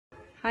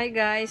Hi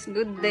guys,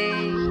 good day.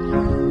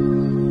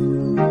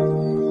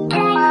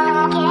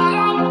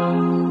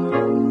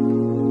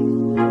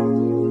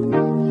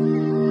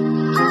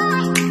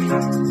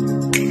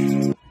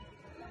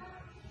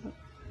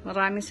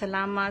 Maraming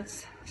salamat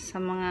sa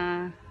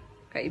mga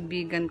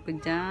kaibigan ko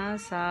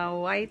dyan, sa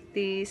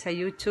YT, sa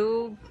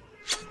YouTube.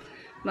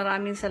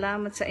 Maraming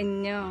salamat sa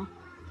inyo.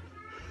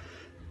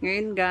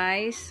 Ngayon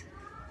guys,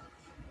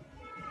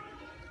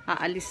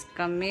 aalis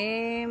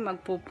kami,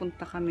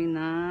 magpupunta kami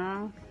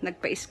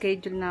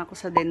nagpa-schedule na ako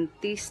sa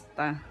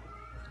dentista.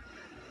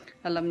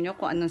 Alam nyo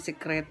kung anong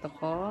sikreto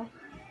ko?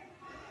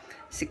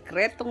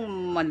 Sikretong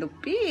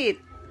malupit.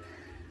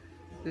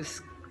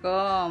 Diyos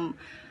ko,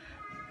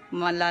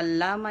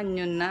 malalaman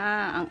nyo na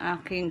ang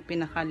aking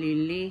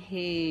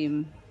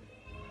pinakalilihim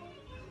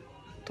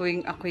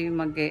tuwing ako'y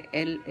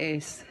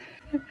mag-LS.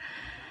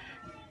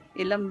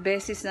 Ilang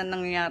beses na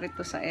nangyari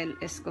to sa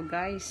LS ko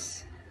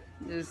guys.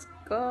 Diyos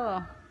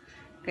ko.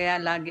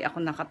 Kaya lagi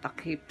ako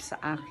nakatakip sa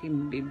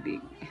aking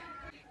bibig.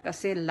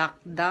 Kasi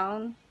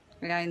lockdown,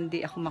 kaya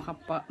hindi ako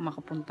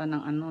makapunta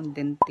ng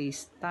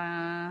dentista.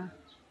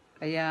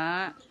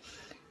 Kaya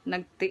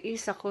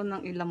nagtiis ako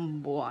ng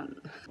ilang buwan.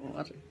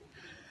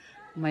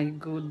 My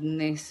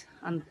goodness,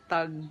 ang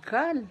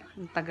tagal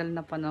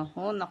na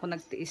panahon ako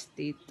nagtiis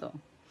dito.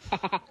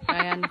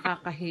 Kaya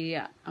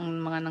nakakahiya ang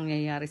mga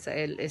nangyayari sa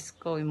LS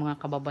ko, yung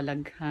mga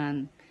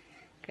kababalaghan.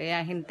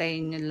 Kaya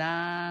hintayin nyo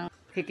lang.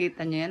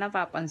 Kikita nyo yan,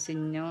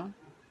 napapansin nyo.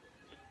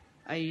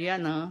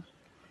 Ayan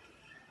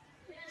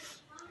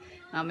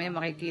Mamaya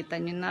makikita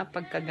nyo na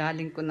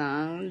pagkagaling ko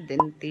ng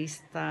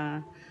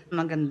dentista.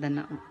 Maganda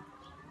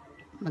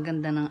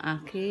ng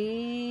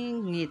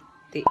aking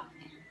ngiti.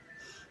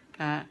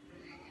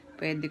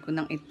 Pwede ko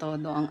nang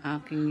itodo ang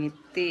aking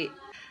ngiti.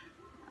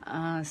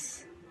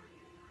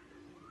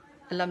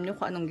 Alam nyo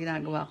kung anong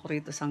ginagawa ko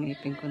rito sa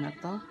ngipin ko na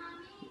to?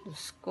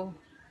 Diyos ko.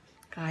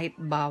 Kahit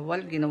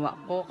bawal, ginawa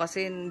ko.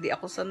 Kasi hindi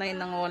ako sanay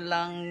nang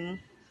walang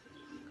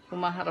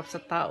humaharap sa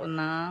tao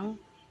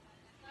ng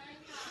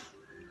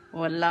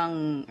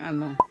walang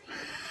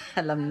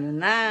alam nyo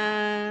na.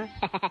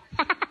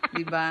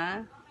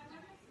 Diba?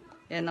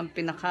 Yan ang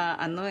pinaka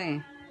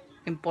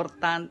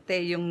importante,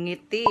 yung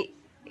ngiti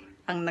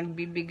ang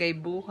nagbibigay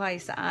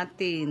buhay sa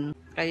atin.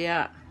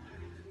 Kaya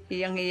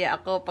hiyang-hiya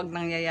ako pag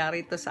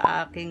nangyayari ito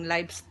sa aking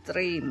live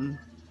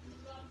stream.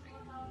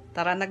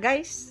 Tara na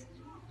guys.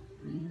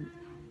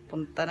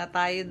 Punta na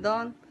tayo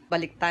doon.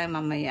 Balik tayo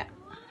mamaya.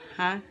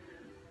 Ha?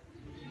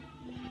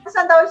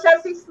 Saan daw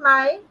siya, Sis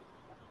May?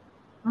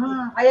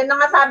 Ayan na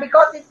nga sabi ko,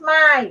 Sis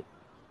May.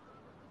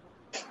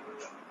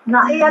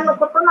 Naiano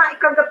ko to,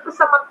 naikagat ko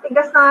sa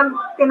matigas na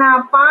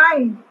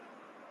tinapay.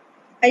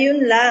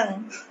 Ayun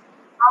lang.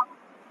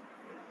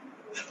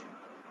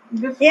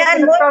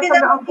 Yan, mo,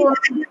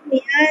 pinapagpapagod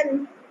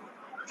yan.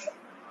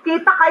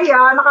 Kita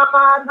kaya,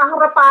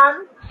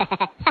 nakakaharapan?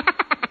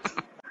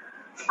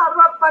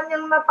 Harapan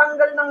yung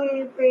natanggal ng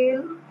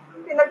ngipin.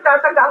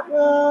 Pinagtataga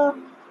akong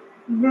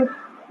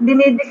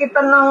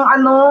dinidikitan ng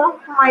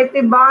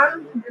mighty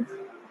band.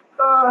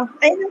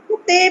 Ay,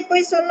 nakuti,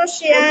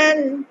 poisonous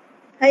yan.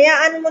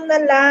 Hayaan mo na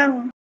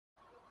lang.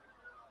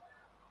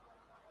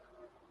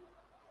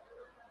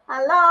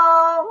 Hello,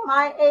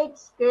 my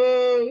HK.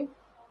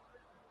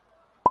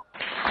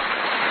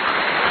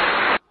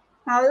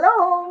 Hello,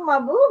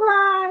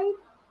 mabuhay.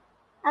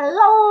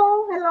 Hello.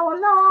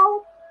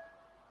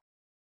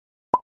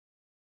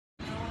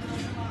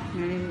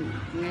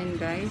 Ngayon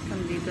guys,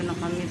 nandito na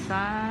kami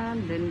sa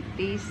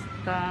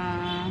dentista.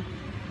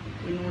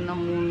 Inuna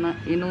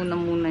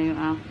muna yung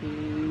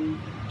aking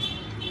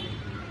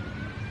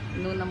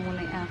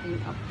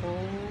apo.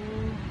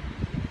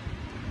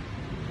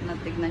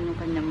 Natignan yung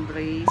kanyang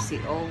brace, si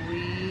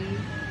Owie.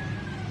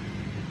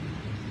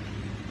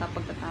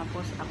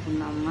 Pagkatapos ako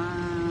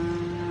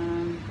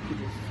naman.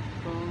 Diyos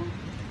ko.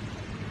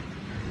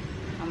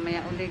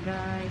 Mamaya uli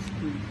guys.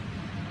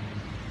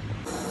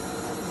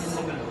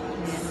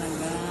 Ayan na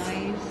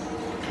guys.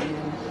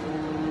 Ayan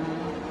siya.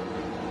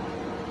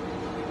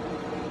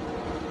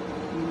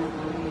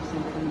 Pinakayos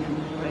ang kanyang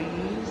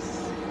brace.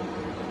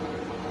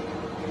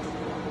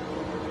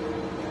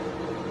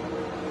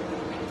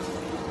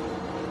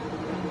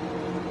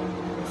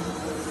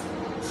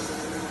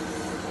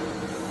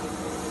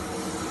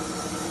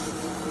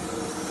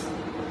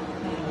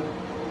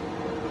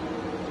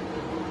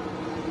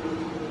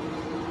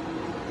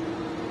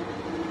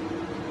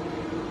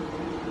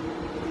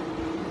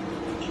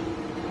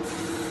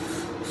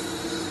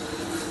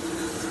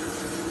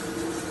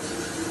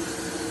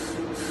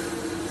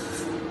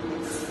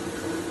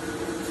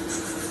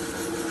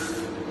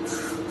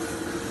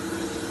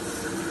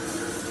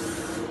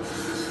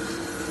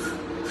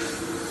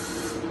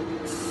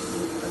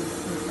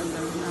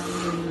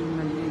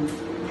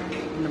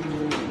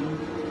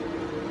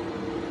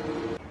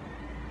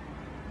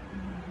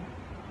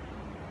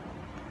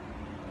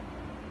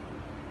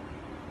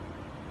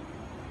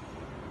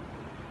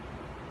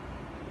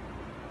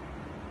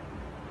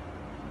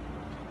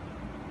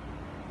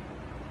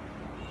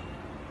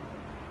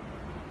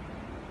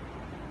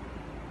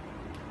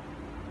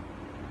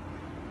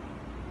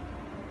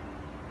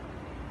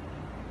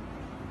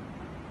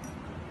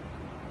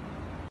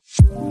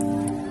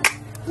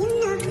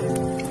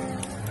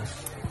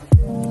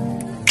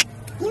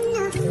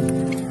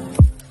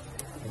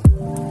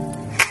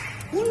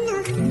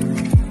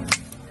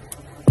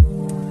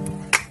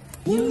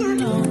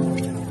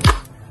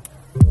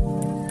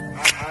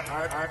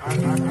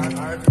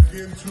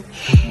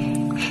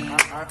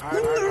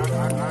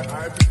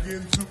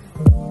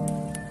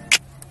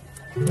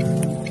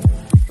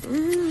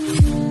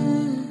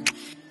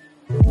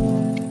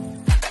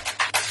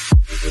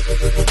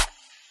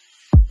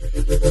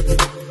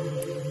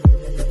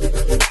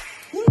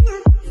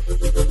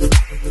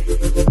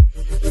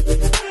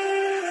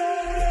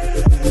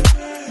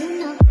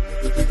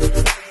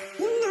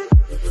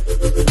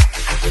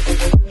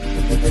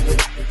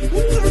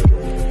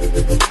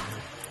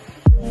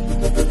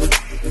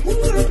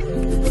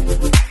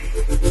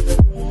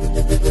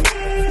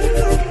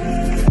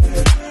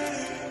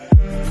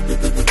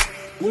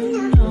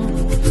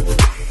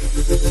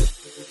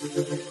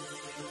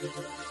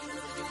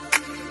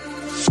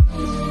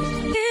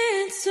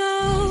 It's so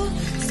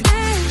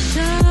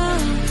special.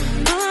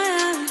 Boy,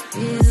 how it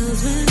feels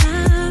when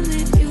I'm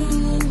with you.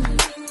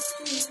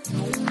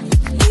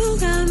 You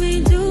got me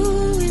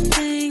doing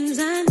things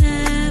I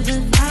never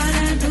thought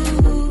I'd do.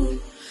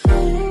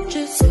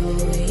 Just so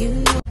you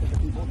know.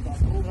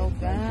 Hello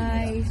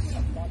guys,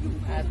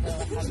 ato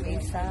na kami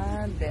sa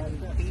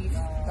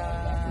dentista.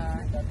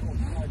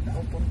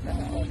 Pupunta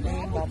na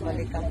ulit,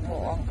 babalikan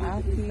po ang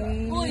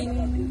aking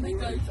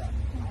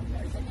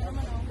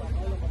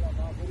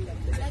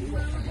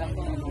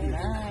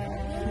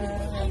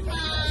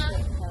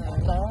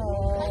hello.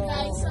 Hi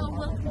guys, so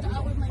welcome to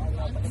our my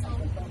vlog. So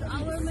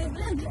our my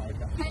vlog.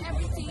 Hi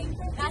everything.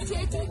 That's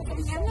your team.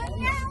 Camera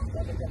now.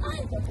 Hi,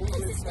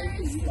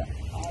 sisters.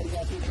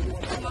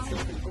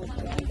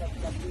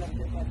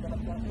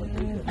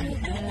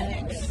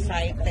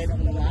 Excited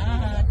na.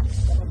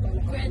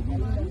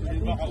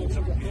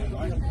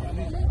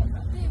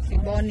 Si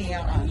Bonnie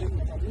ako.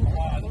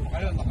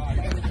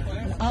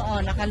 Oo,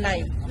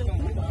 naka-live.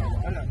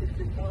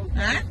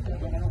 Ha?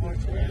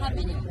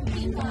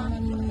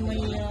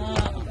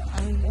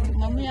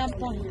 Mamaya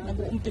pa.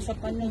 Nag-uumpisa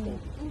pa lang.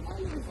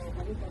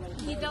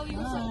 Hindi daw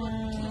yung sa Hi.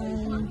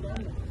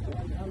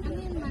 ano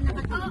yun man,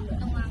 nakatok.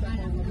 Tunga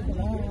lang.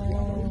 Hello.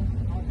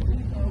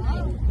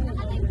 Oh,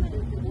 nakalive pa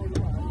rin.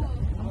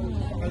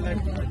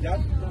 Live ka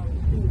dyan?